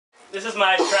This is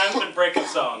my triumphant breakup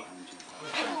song.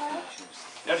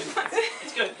 No,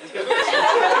 it's good. It's good.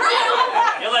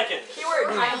 You'll like it. Keyword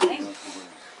triumphant.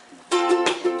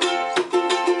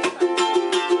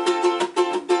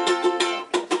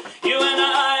 You and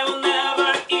I will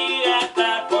never eat at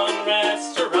that one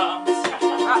restaurant.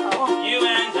 You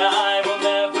and I will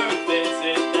never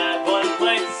visit that one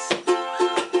place.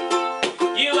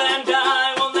 You and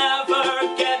I will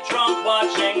never get drunk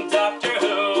watching Doctor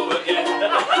Who again.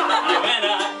 You and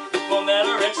I will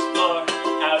never explore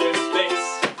outer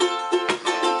space.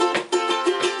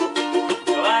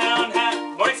 Well, I don't have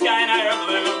morning sky and I are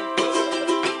blue,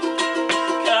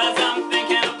 'cause I'm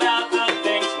thinking about the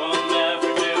things we'll never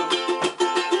do.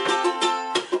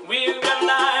 You and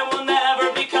I will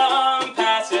never become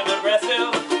passive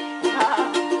aggressive,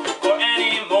 or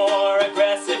any more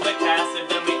aggressively passive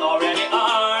than we already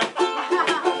are.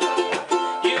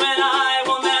 You and I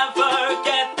will never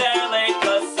get there late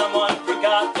 'cause someone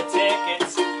forgot the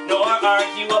tickets, nor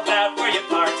argue about where you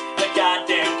parked the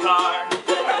goddamn car.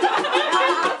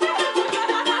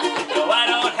 No, I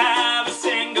don't have a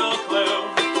single clue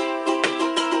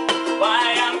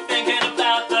why I'm thinking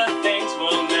about the things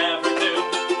we'll never do.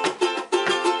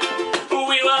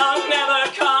 We will never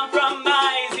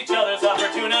compromise each other's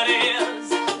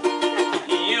opportunities.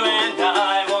 You and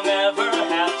I will never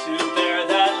have to bear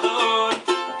that load.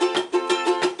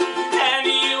 And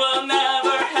you will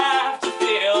never have to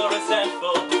feel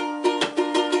resentful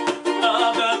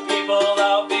of the people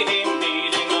I'll be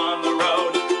meeting on the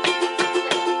road.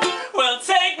 Well,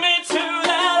 take me to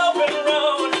that open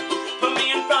road, put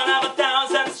me in front of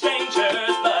 1,000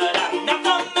 strangers, but I'm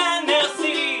not the man they'll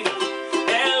see.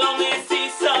 They'll only see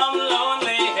some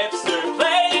lonely hipster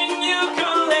playing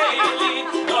ukulele.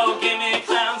 Oh, give me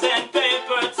clowns and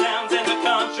paper towns and the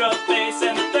contrabass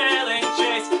and the failing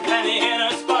chase and the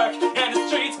inner spark and the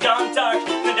streets gone dark,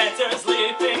 the dancers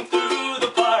leaping through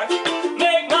the park.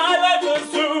 Make my life a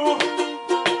zoo,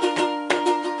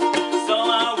 so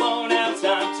I won't have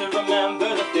time to remember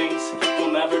the things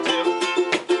we'll never do.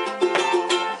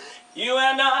 You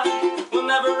and I will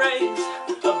never raise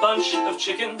a bunch of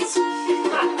chickens.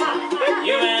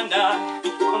 You and I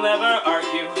will never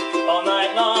argue all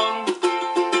night long.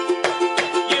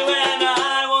 You and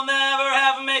I will never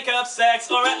have makeup sex,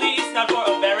 or at least not for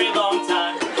a